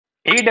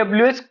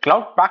AWS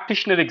Cloud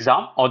Practitioner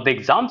exam or the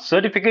exam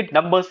certificate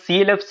number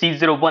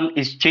CLF-C01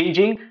 is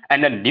changing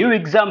and a new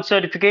exam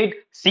certificate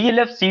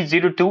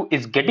CLF-C02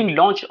 is getting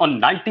launched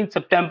on 19th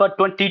September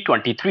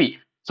 2023.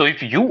 So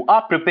if you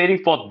are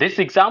preparing for this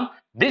exam,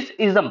 this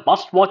is a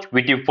must-watch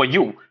video for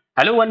you.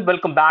 Hello and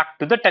welcome back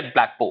to the Tech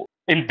Blackboard.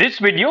 In this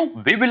video,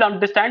 we will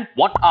understand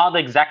what are the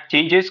exact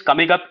changes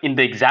coming up in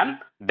the exam.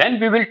 Then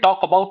we will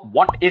talk about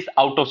what is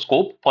out of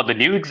scope for the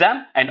new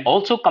exam and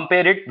also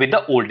compare it with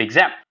the old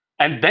exam.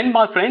 And then,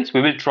 my friends,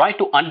 we will try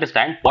to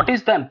understand what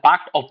is the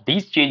impact of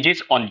these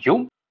changes on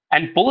you.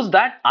 And post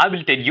that, I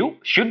will tell you,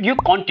 should you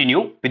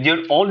continue with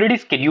your already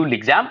scheduled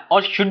exam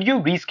or should you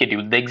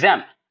reschedule the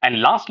exam?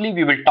 And lastly,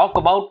 we will talk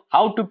about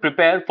how to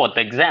prepare for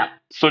the exam.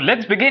 So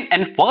let's begin,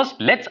 and first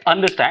let's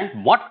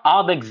understand what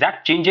are the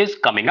exact changes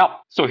coming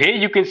up. So here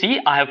you can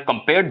see I have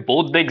compared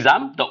both the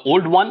exam, the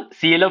old one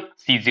CLF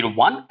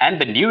C01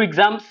 and the new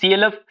exam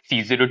CLF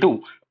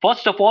C02.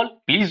 First of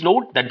all, please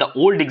note that the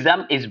old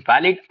exam is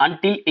valid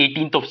until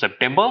 18th of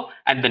September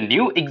and the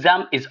new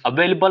exam is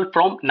available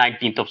from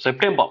 19th of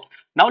September.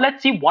 Now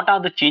let's see what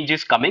are the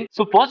changes coming.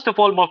 So first of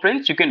all, my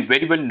friends, you can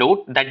very well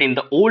note that in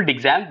the old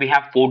exam we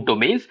have 4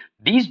 domains.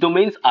 These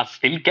domains are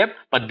still kept,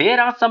 but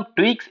there are some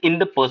tweaks in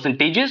the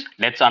percentages.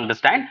 Let's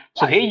understand.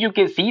 So here you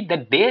can see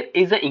that there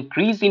is an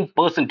increase in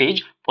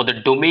percentage for the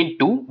domain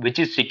 2, which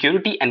is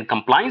security and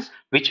compliance,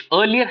 which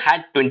earlier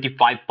had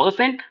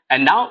 25%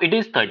 and now it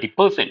is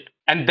 30%.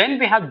 And then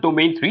we have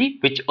domain 3,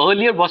 which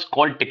earlier was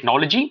called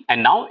technology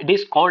and now it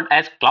is called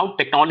as cloud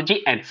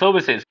technology and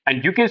services.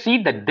 And you can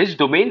see that this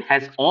domain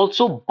has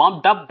also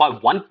bumped up by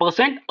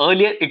 1%.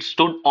 Earlier it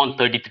stood on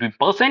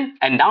 33%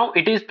 and now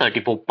it is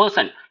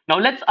 34%. Now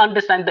let's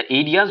understand the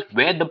areas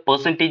where the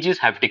percentages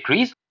have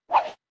decreased.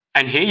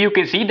 And here you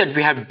can see that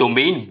we have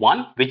domain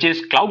 1, which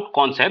is cloud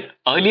concept.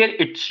 Earlier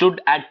it stood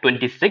at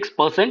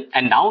 26%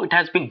 and now it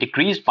has been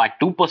decreased by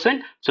 2%.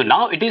 So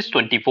now it is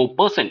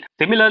 24%.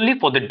 Similarly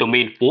for the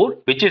domain 4,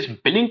 which is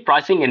billing,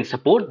 pricing and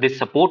support, this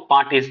support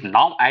part is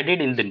now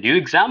added in the new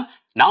exam.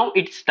 Now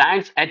it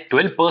stands at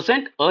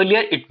 12%.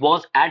 Earlier it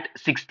was at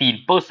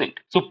 16%.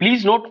 So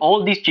please note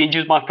all these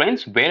changes, my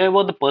friends,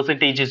 wherever the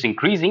percentage is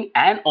increasing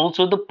and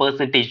also the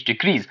percentage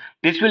decrease.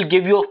 This will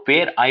give you a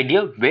fair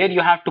idea where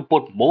you have to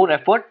put more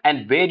effort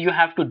and where you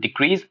have to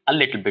decrease a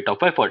little bit of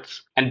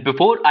efforts. And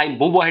before I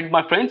move ahead,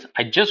 my friends,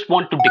 I just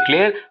want to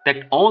declare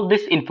that all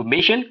this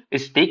information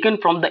is taken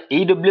from the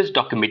AWS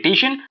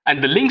documentation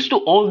and the links to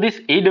all this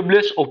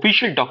AWS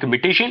official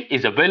documentation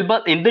is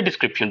available in the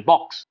description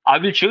box. I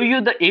will show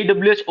you the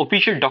AWS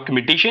official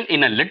documentation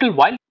in a little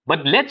while,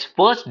 but let's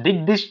first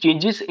dig these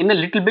changes in a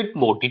little bit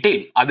more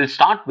detail. I will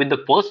start with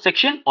the first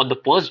section or the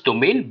first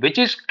domain, which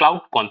is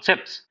cloud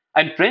concepts.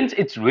 And friends,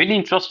 it's really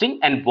interesting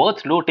and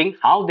worth noting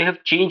how they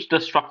have changed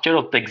the structure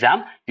of the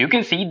exam. You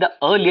can see the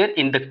earlier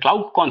in the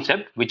cloud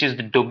concept, which is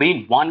the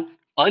domain 1,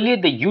 earlier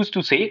they used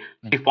to say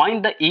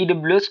define the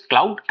AWS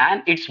cloud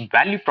and its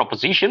value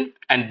proposition,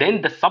 and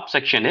then the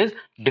subsection is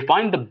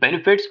define the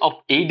benefits of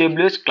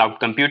AWS cloud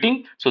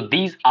computing. So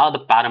these are the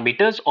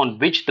parameters on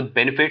which the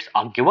benefits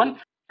are given.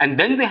 And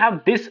then we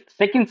have this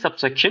second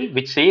subsection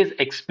which says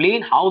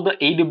explain how the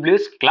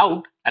AWS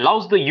cloud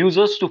allows the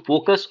users to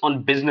focus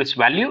on business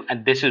value,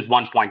 and this is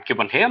one point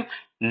given here.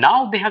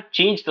 Now they have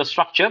changed the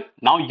structure.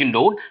 Now you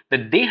know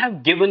that they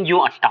have given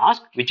you a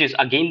task, which is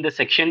again the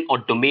section or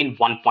domain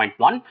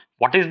 1.1.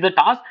 What is the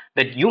task?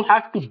 That you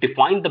have to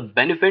define the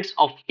benefits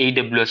of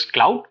AWS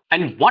cloud.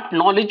 And what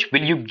knowledge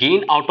will you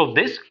gain out of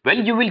this? Well,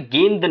 you will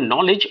gain the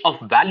knowledge of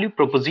value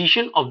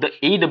proposition of the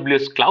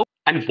AWS cloud.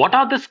 And what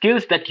are the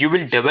skills that you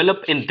will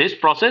develop in this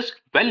process?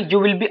 Well, you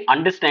will be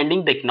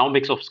understanding the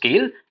economics of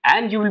scale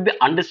and you will be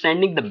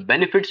understanding the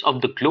benefits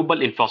of the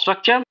global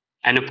infrastructure.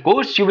 And of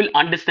course, you will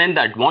understand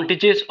the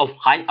advantages of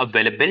high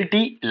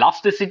availability,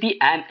 elasticity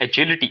and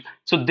agility.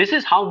 So this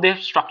is how they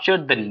have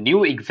structured the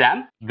new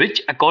exam,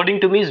 which according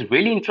to me is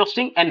really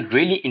interesting and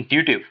really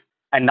intuitive.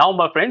 And now,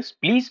 my friends,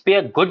 please pay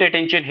a good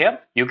attention here.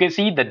 You can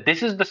see that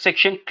this is the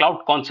section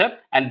cloud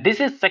concept and this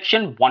is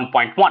section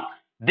 1.1.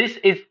 This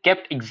is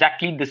kept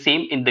exactly the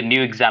same in the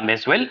new exam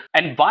as well.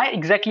 And why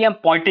exactly I'm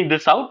pointing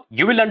this out,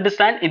 you will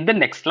understand in the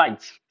next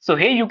slides. So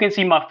here you can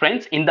see, my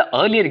friends, in the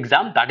earlier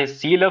exam, that is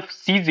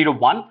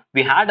CLF-C01,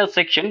 we had a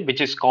section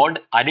which is called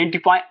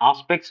Identify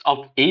Aspects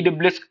of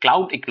AWS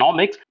Cloud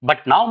Economics.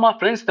 But now, my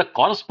friends, the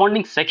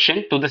corresponding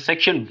section to the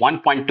section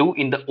 1.2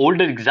 in the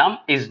older exam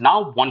is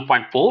now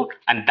 1.4,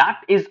 and that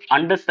is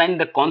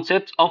Understand the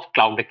Concepts of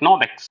Cloud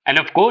Economics. And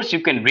of course,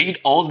 you can read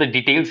all the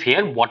details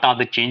here. What are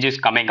the changes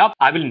coming up?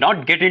 I will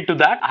not get into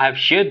that. I have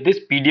shared this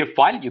PDF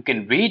file. You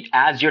can read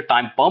as your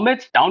time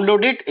permits.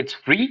 Download it. It's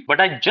free. But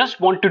I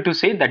just wanted to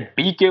say that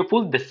be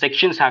careful, the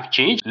sections have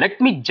changed. Let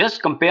me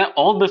just compare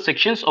all the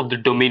sections of the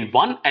domain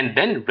 1 and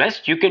then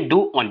rest you can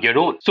do on your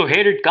own. So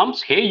here it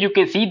comes. Here you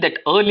can see that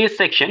earlier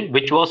section,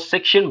 which was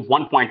section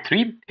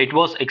 1.3, it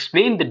was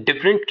explain the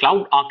different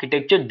cloud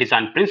architecture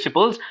design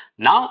principles.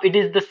 Now it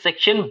is the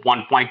section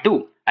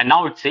 1.2. and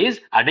now it says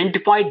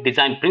identify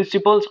design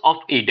principles of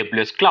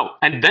AWS Cloud.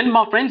 And then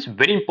my friends,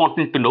 very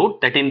important to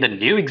note that in the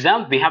new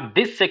exam we have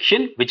this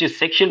section, which is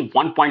section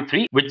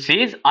 1.3, which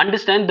says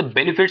understand the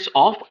benefits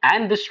of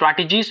and the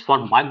strategies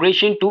for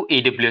migration to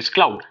AWS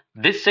Cloud.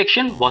 This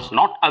section was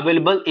not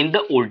available in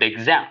the old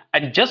exam.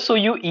 And just so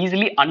you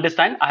easily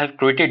understand, I have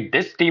created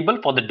this table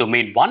for the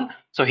domain 1.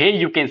 So here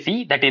you can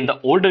see that in the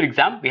older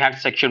exam we had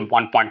section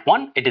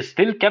 1.1. It is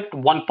still kept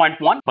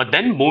 1.1, but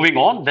then moving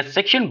on, the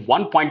section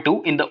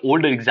 1.2 in the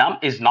older exam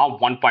is now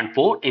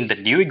 1.4 in the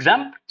new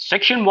exam.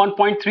 Section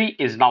 1.3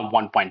 is now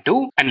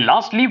 1.2, and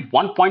lastly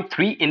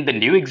 1.3 in the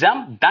new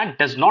exam that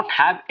does not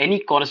have any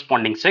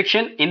corresponding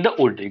section in the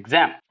older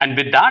exam. And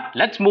with that,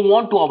 let's move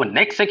on to our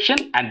next section,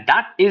 and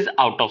that is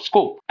out of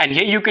scope. And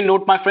here you can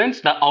note, my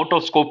friends, the out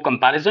of scope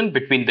comparison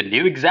between the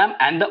new exam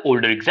and the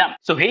older exam.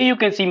 So here you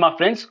can see, my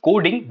friends,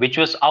 coding, which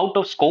was out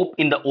of scope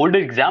in the older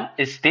exam,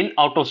 is still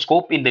out of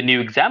scope in the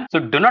new exam. So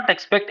do not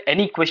expect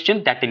any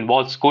question that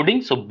involves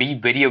coding. So be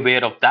very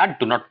aware of that.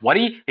 Do not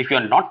worry if you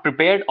are not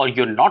prepared or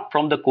you're not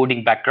from the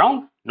coding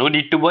background. No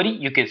need to worry,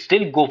 you can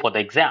still go for the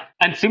exam.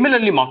 And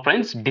similarly, my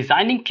friends,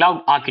 designing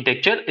cloud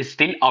architecture is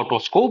still out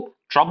of scope.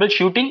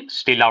 Troubleshooting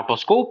still out of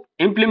scope,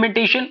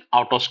 implementation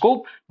out of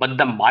scope, but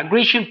the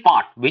migration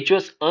part, which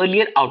was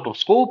earlier out of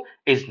scope,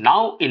 is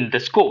now in the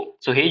scope.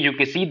 So here you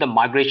can see the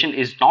migration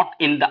is not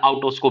in the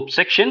out of scope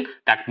section.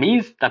 That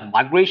means the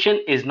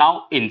migration is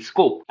now in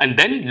scope. And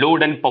then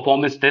load and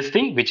performance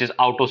testing, which is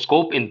out of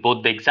scope in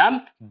both the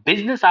exam.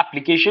 Business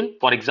application,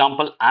 for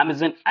example,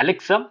 Amazon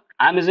Alexa,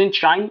 Amazon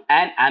Chime,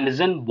 and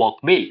Amazon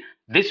Workmail.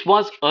 This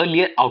was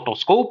earlier out of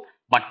scope,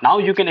 but now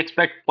you can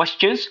expect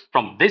questions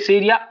from this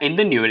area in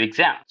the newer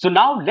exam. So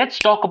now let's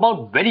talk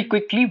about very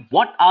quickly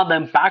what are the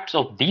impacts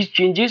of these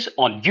changes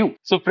on you.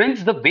 So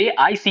friends, the way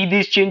I see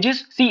these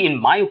changes, see, in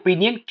my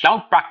opinion,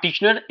 Cloud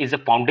Practitioner is a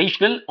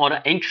foundational or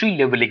an entry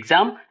level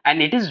exam, and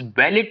it is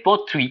valid for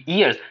 3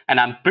 years. And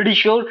I'm pretty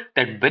sure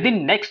that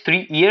within next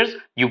 3 years,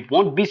 you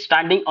won't be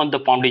standing on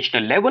the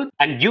foundational level,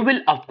 and you will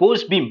of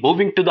course be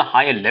moving to the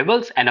higher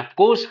levels and of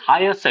course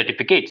higher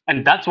certificates.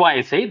 And that's why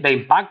I say the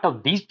impact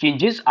of these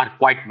changes are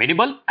quite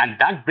minimal. And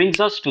that brings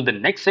us to the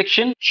next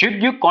section.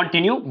 Should you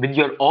continue with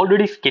your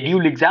already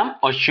scheduled exam,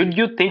 or should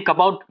you think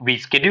about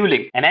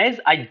rescheduling? And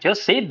as I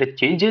just said, the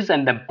changes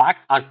and the impact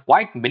are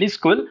quite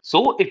minuscule.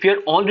 So if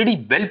you're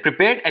already well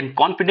prepared and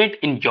confident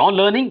in your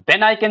learning,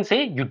 then I can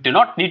say you do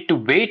not need to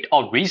wait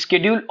or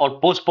reschedule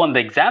or postpone the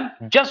exam.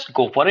 Just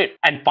go for it.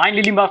 And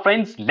finally, my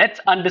friends, let's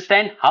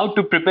understand how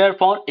to prepare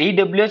for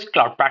AWS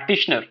Cloud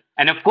Practitioner.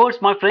 And of course,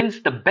 my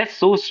friends, the best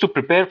source to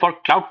prepare for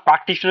Cloud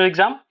Practitioner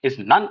exam is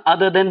none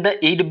other than the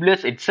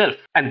AWS itself.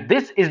 And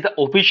this is the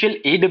official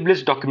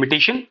AWS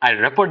documentation. I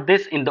referred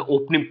this in the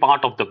opening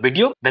part of the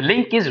video. The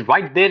link is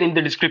right there in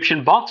the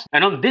description box.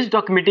 And on this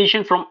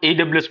documentation from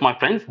AWS, my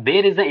friends,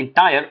 there is an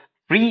entire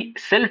free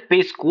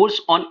self-paced course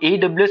on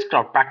AWS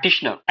Cloud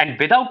Practitioner. And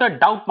without a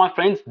doubt, my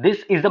friends,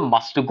 this is a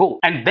must to go.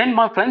 And then,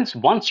 my friends,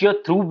 once you're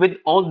through with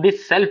all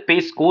this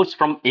self-paced course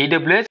from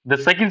AWS, the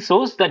second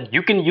source that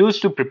you can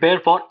use to prepare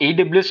for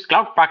AWS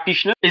Cloud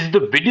Practitioner is the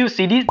video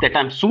series that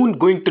I'm soon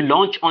going to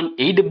launch on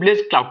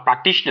AWS Cloud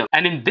Practitioner.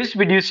 And in this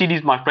video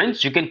series, my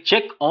friends, you can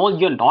check all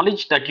your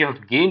knowledge that you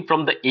have gained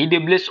from the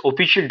AWS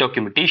official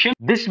documentation.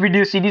 This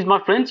video series, my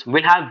friends,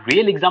 will have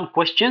real exam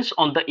questions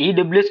on the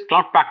AWS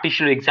Cloud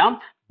Practitioner exam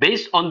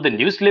based on the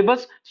new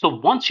syllabus. So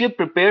once you're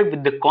prepared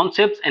with the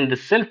concepts and the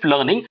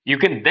self-learning, you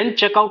can then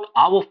check out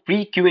our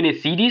free Q&A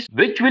series,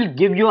 which will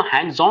give you a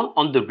hands-on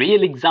on the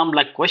real exam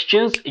like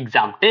questions,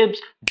 exam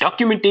tips,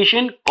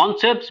 documentation,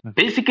 concepts,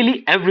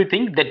 basically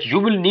everything that you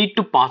will need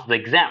to pass the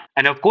exam.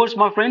 And of course,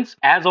 my friends,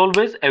 as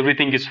always,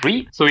 everything is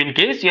free. So in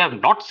case you have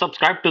not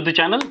subscribed to the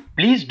channel,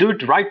 please do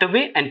it right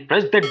away and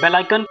press that bell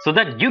icon so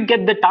that you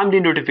get the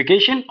timely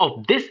notification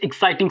of this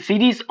exciting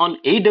series on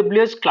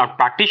AWS Cloud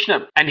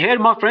Practitioner. And here,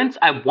 my friends,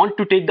 I want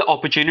to take the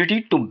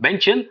opportunity to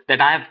mention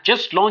that I have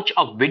just launched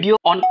a video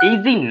on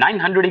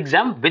AZ900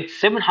 exam with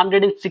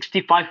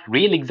 765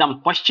 real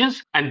exam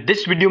questions. And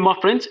this video, my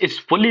friends, is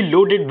fully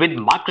loaded with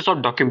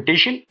Microsoft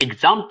documentation,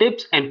 exam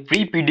tips, and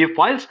free PDF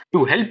files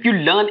to help you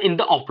learn in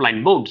the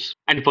offline modes.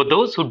 And for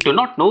those who do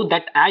not know,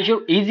 that Azure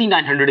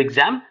AZ900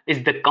 exam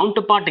is the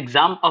counterpart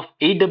exam of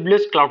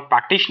AWS Cloud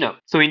Practitioner.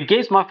 So in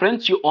case, my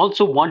friends, you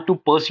also want to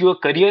pursue a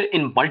career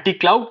in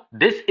multi-cloud,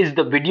 this is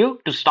the video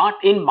to start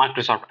in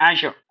Microsoft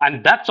Azure.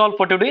 And that's all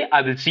for today.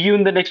 I will see you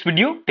in the next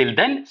video. Till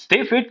then,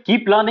 stay fit,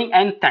 keep learning,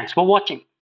 and thanks for watching.